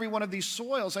each and every one of these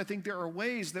soils, I think there are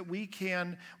ways that we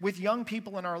can, with young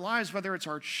people in our lives, whether it's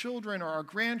our children or our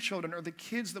grandchildren or the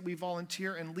kids that we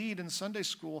volunteer and lead in Sunday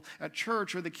school at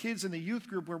church, or the kids in the youth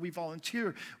group where we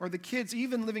volunteer, or the kids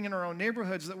even living in our own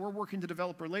neighborhoods that we're working to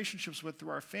develop relationships with through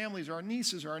our families or our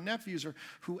nieces or our nephews or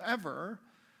whoever,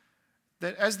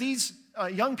 that as these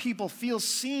young people feel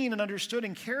seen and understood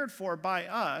and cared for by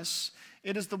us,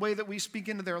 it is the way that we speak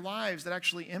into their lives that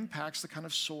actually impacts the kind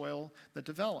of soil that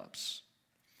develops.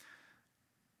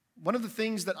 One of the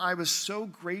things that I was so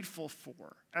grateful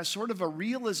for as sort of a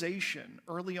realization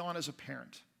early on as a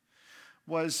parent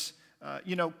was,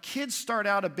 kids start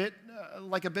out a bit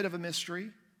like a bit of a mystery.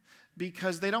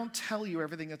 because they don't tell you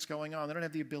everything that's going on. They don't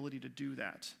have the ability to do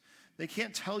that. They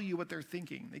can't tell you what they're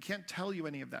thinking. They can't tell you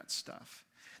any of that stuff.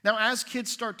 Now, as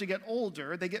kids start to get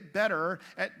older, they get better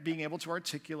at being able to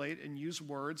articulate and use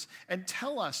words and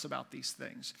tell us about these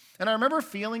things. And I remember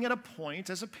feeling at a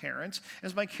point as a parent,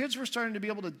 as my kids were starting to be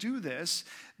able to do this,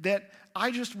 that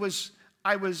I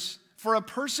was, for a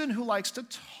person who likes to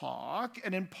talk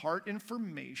and impart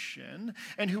information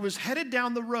and who was headed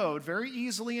down the road very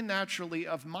easily and naturally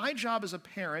of my job as a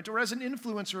parent or as an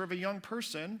influencer of a young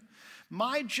person,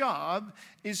 my job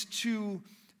is to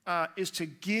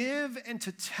give and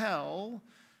to tell,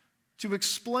 to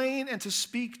explain and to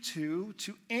speak to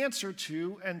answer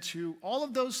to, and to all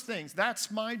of those things.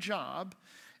 That's my job.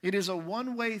 It is a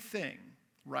one-way thing,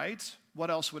 right?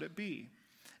 What else would it be?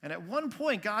 And at one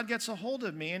point, God gets a hold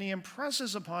of me and he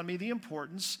impresses upon me the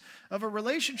importance of a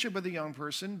relationship with a young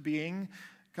person being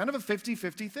kind of a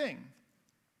 50-50 thing.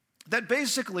 That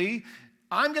basically,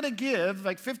 I'm going to give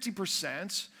like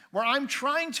 50% where I'm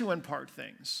trying to impart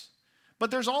things. But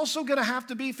there's also going to have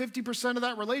to be 50% of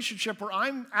that relationship where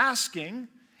I'm asking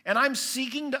and I'm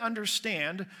seeking to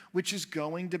understand, which is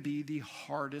going to be the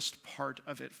hardest part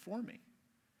of it for me.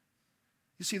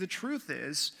 You see, the truth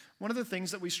is, one of the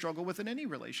things that we struggle with in any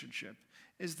relationship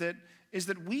is that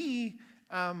we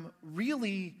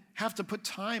really have to put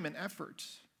time and effort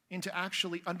into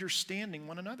actually understanding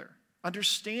one another,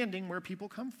 understanding where people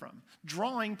come from,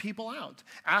 drawing people out,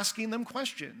 asking them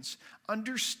questions,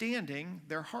 understanding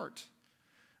their heart.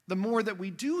 The more that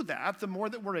we do that, the more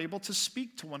that we're able to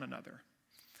speak to one another.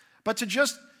 But to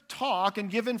just talk and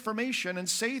give information and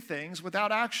say things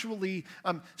without actually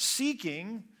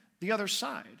seeking the other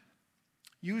side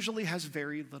usually has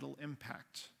very little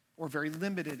impact, or very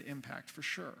limited impact for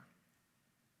sure.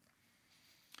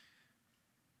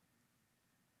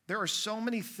 There are so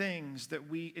many things that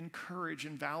we encourage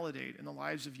and validate in the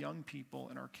lives of young people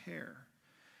in our care.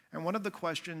 And one of the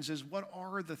questions is, what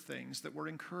are the things that we're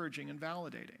encouraging and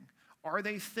validating? Are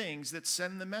they things that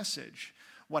send the message?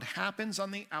 What happens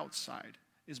on the outside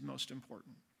is most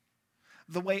important.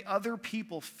 The way other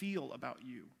people feel about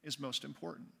you is most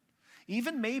important.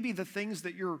 Even maybe the things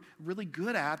that you're really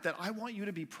good at that I want you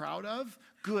to be proud of,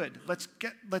 good. Let's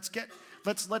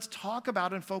talk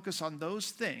about and focus on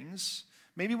those things.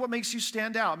 Maybe what makes you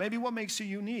stand out, maybe what makes you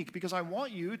unique, because I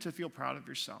want you to feel proud of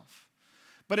yourself.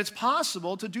 But it's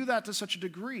possible to do that to such a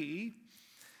degree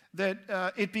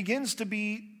that it begins to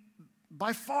be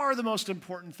by far the most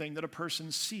important thing that a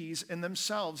person sees in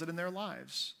themselves and in their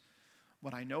lives.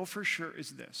 What I know for sure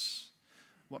is this: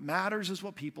 what matters is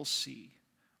what people see.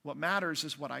 What matters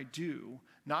is what I do,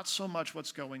 not so much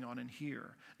what's going on in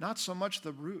here, not so much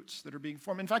the roots that are being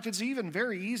formed. In fact, it's even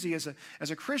very easy as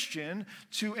a Christian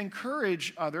to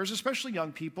encourage others, especially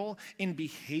young people, in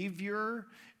behavior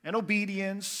and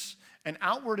obedience and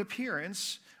outward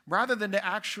appearance, rather than to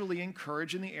actually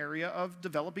encourage in the area of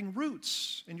developing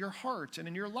roots in your heart and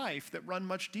in your life that run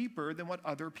much deeper than what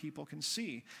other people can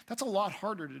see. That's a lot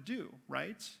harder to do,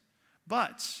 right?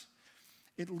 But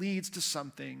it leads to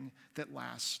something that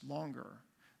lasts longer,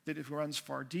 that it runs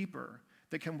far deeper,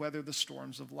 that can weather the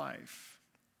storms of life.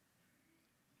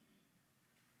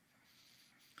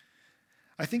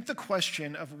 I think the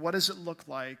question of what does it look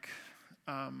like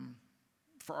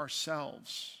for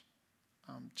ourselves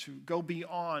to go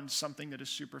beyond something that is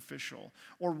superficial,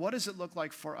 or what does it look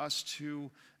like for us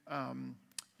to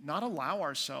not allow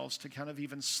ourselves to kind of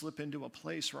even slip into a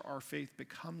place where our faith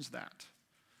becomes that,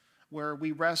 where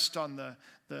we rest on the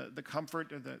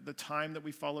comfort or the time that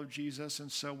we follow Jesus,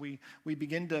 and so we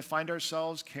begin to find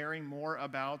ourselves caring more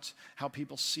about how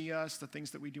people see us, the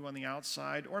things that we do on the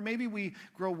outside, or maybe we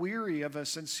grow weary of a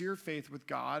sincere faith with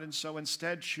God, and so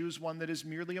instead choose one that is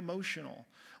merely emotional,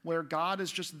 where God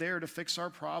is just there to fix our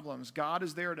problems. God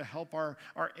is there to help our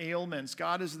ailments.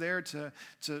 God is there to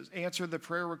answer the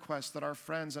prayer requests that our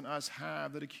friends and us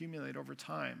have that accumulate over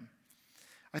time.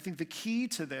 I think the key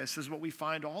to this is what we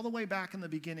find all the way back in the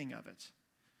beginning of it,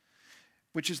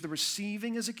 which is the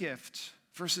receiving as a gift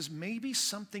versus maybe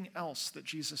something else that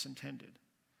Jesus intended.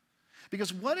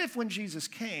 Because what if when Jesus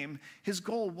came, his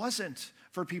goal wasn't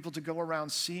for people to go around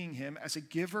seeing him as a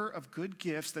giver of good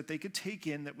gifts that they could take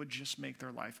in that would just make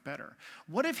their life better?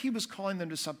 What if he was calling them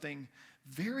to something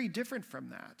very different from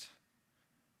that?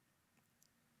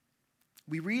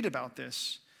 We read about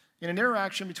this in an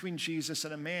interaction between Jesus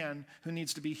and a man who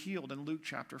needs to be healed in Luke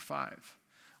chapter 5.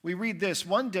 We read this: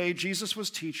 one day Jesus was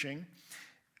teaching,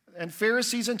 and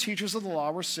Pharisees and teachers of the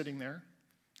law were sitting there.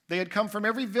 They had come from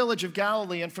every village of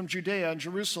Galilee and from Judea and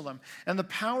Jerusalem, and the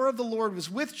power of the Lord was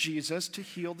with Jesus to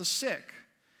heal the sick.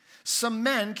 Some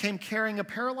men came carrying a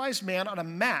paralyzed man on a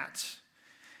mat,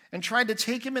 and tried to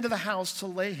take him into the house to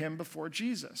lay him before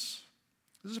Jesus.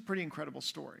 This is a pretty incredible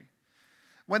story.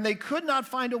 When they could not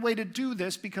find a way to do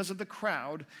this because of the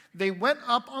crowd, they went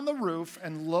up on the roof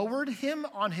and lowered him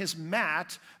on his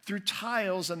mat through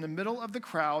tiles in the middle of the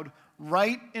crowd,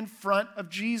 right in front of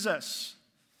Jesus.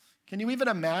 Can you even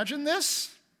imagine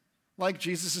this? Like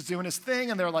Jesus is doing his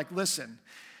thing, and they're like, listen,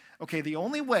 okay, the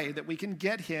only way that we can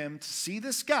get him to see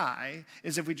this guy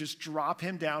is if we just drop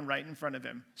him down right in front of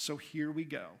him. So here we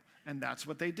go. And that's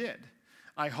what they did.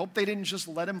 I hope they didn't just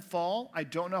let him fall. I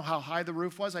don't know how high the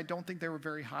roof was. I don't think they were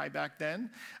very high back then.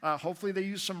 Hopefully they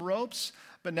used some ropes.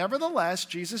 But nevertheless,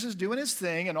 Jesus is doing his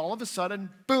thing, and all of a sudden,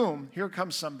 boom, here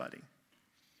comes somebody.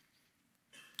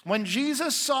 When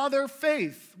Jesus saw their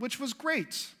faith, which was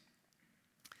great,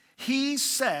 he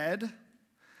said,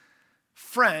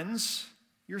 "Friends,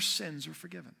 your sins are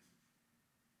forgiven."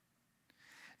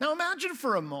 Now imagine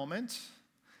for a moment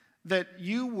that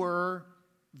you were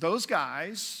those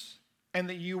guys and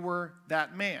that you were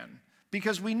that man.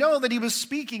 Because we know that he was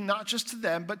speaking not just to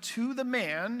them, but to the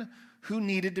man who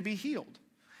needed to be healed.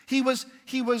 He was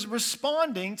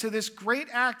responding to this great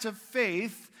act of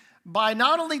faith by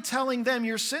not only telling them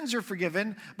your sins are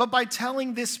forgiven, but by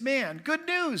telling this man, good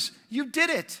news, you did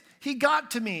it. He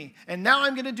got to me, and now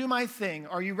I'm going to do my thing.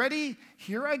 Are you ready?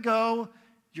 Here I go.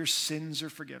 Your sins are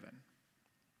forgiven.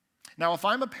 Now, if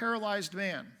I'm a paralyzed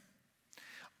man,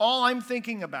 all I'm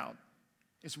thinking about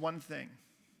is one thing.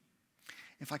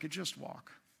 If I could just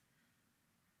walk,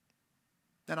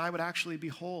 then I would actually be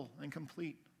whole and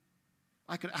complete.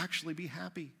 I could actually be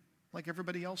happy like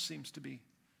everybody else seems to be.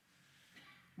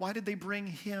 Why did they bring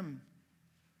him?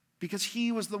 Because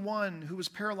he was the one who was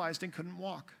paralyzed and couldn't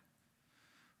walk.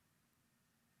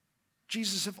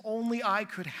 Jesus, if only I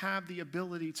could have the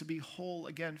ability to be whole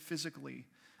again physically,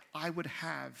 I would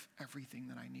have everything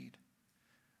that I need.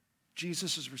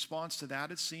 Jesus' response to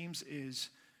that, it seems, is,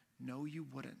 no, you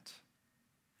wouldn't.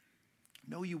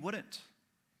 No, you wouldn't.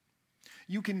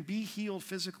 You can be healed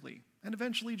physically, and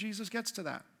eventually Jesus gets to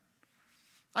that.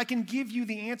 I can give you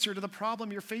the answer to the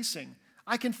problem you're facing.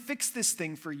 I can fix this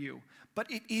thing for you, but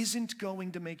it isn't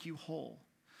going to make you whole.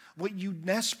 What you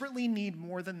desperately need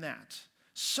more than that,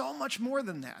 so much more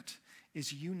than that,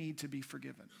 is you need to be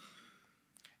forgiven.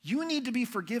 You need to be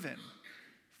forgiven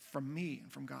from me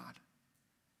and from God.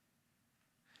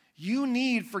 You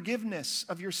need forgiveness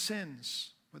of your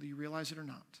sins, whether you realize it or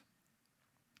not.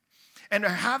 And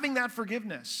having that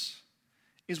forgiveness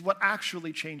is what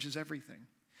actually changes everything.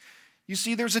 You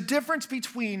see, there's a difference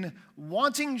between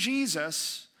wanting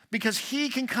Jesus because he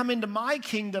can come into my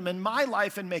kingdom and my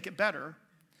life and make it better,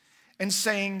 and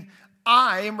saying,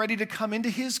 I am ready to come into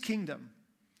his kingdom,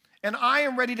 and I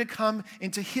am ready to come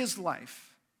into his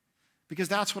life, because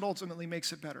that's what ultimately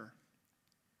makes it better.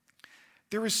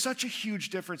 There is such a huge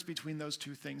difference between those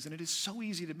two things, and it is so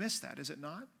easy to miss that, is it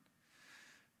not?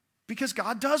 Because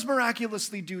God does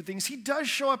miraculously do things. He does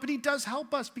show up and he does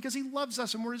help us because he loves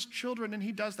us and we're his children, and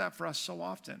he does that for us so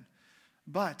often.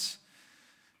 But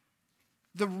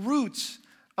the root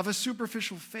of a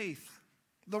superficial faith,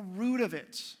 the root of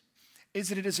it, is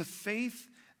that it is a faith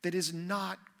that is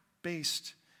not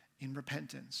based in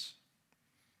repentance.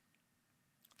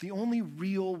 The only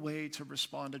real way to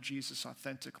respond to Jesus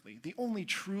authentically, the only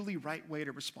truly right way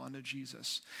to respond to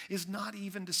Jesus, is not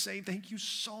even to say, thank you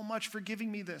so much for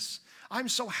giving me this. I'm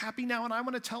so happy now, and I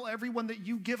want to tell everyone that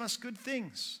you give us good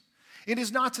things. It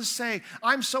is not to say,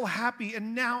 I'm so happy,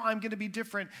 and now I'm going to be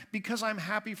different because I'm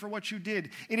happy for what you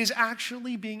did. It is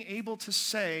actually being able to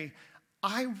say,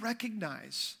 I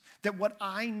recognize that what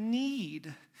I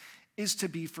need is to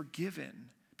be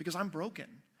forgiven because I'm broken.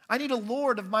 I need a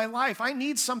Lord of my life. I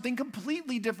need something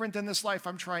completely different than this life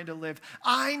I'm trying to live.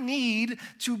 I need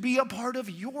to be a part of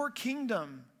your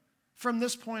kingdom from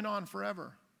this point on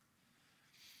forever.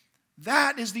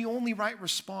 That is the only right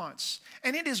response.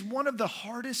 And it is one of the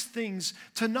hardest things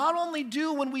to not only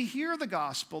do when we hear the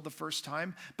gospel the first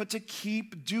time, but to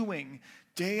keep doing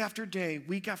day after day,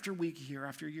 week after week, year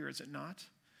after year, is it not?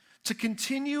 To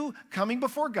continue coming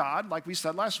before God, like we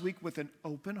said last week, with an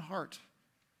open heart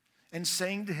and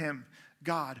saying to him,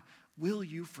 God, will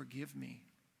you forgive me?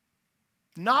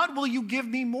 Not will you give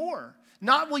me more.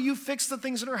 Not will you fix the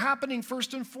things that are happening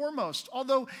first and foremost.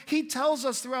 Although he tells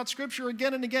us throughout Scripture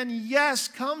again and again, yes,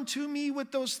 come to me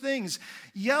with those things.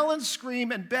 Yell and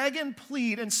scream and beg and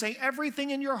plead and say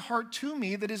everything in your heart to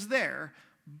me that is there.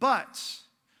 But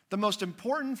the most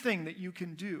important thing that you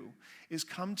can do is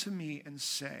come to me and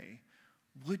say,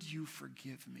 would you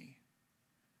forgive me?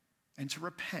 And to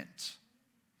repent.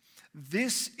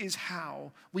 This is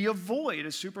how we avoid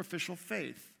a superficial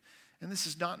faith. And this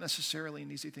is not necessarily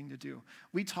an easy thing to do.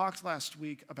 We talked last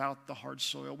week about the hard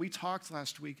soil. We talked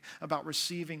last week about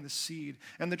receiving the seed.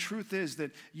 And the truth is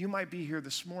that you might be here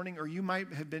this morning, or you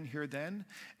might have been here then,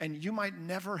 and you might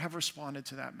never have responded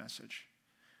to that message.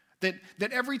 That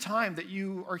every time that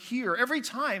you are here, every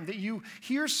time that you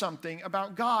hear something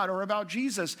about God or about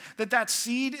Jesus, that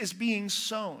seed is being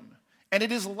sown and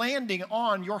it is landing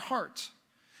on your heart.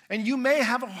 And you may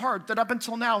have a heart that up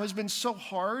until now has been so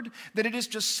hard that it has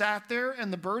just sat there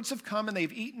and the birds have come and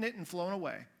they've eaten it and flown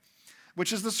away,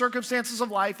 which is the circumstances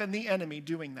of life and the enemy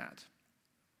doing that.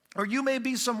 Or you may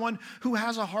be someone who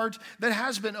has a heart that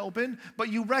has been open, but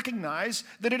you recognize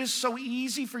that it is so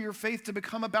easy for your faith to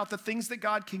become about the things that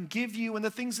God can give you and the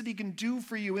things that he can do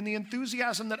for you and the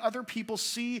enthusiasm that other people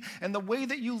see and the way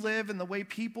that you live and the way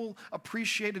people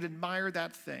appreciate and admire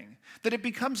that thing. That it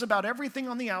becomes about everything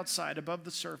on the outside above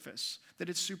the surface, that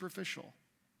it's superficial.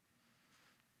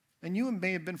 And you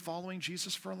may have been following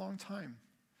Jesus for a long time.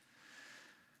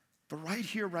 But right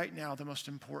here, right now, the most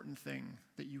important thing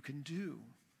that you can do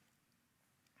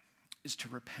is to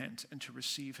repent and to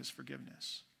receive his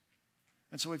forgiveness.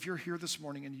 And so if you're here this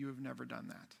morning and you have never done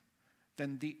that,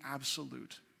 then the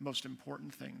absolute most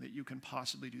important thing that you can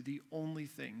possibly do, the only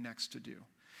thing next to do,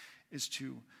 is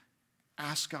to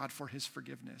ask God for his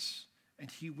forgiveness, and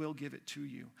he will give it to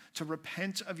you. To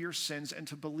repent of your sins and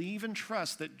to believe and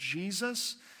trust that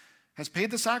Jesus has paid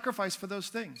the sacrifice for those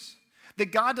things.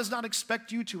 That God does not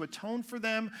expect you to atone for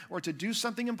them or to do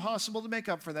something impossible to make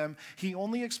up for them. He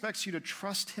only expects you to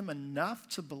trust him enough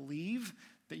to believe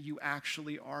that you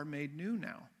actually are made new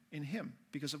now in him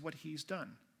because of what he's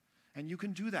done. And you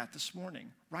can do that this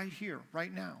morning, right here,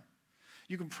 right now.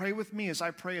 You can pray with me as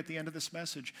I pray at the end of this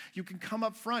message. You can come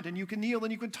up front and you can kneel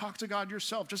and you can talk to God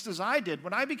yourself, just as I did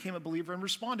when I became a believer and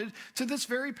responded to this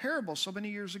very parable so many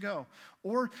years ago.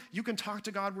 Or you can talk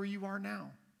to God where you are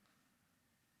now.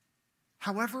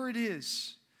 However it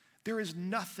is, there is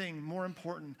nothing more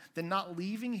important than not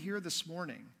leaving here this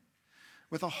morning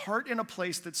with a heart in a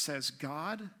place that says,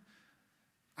 God,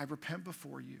 I repent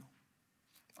before you.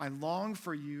 I long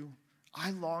for you.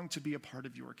 I long to be a part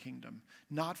of your kingdom,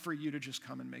 not for you to just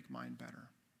come and make mine better.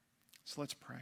 So let's pray.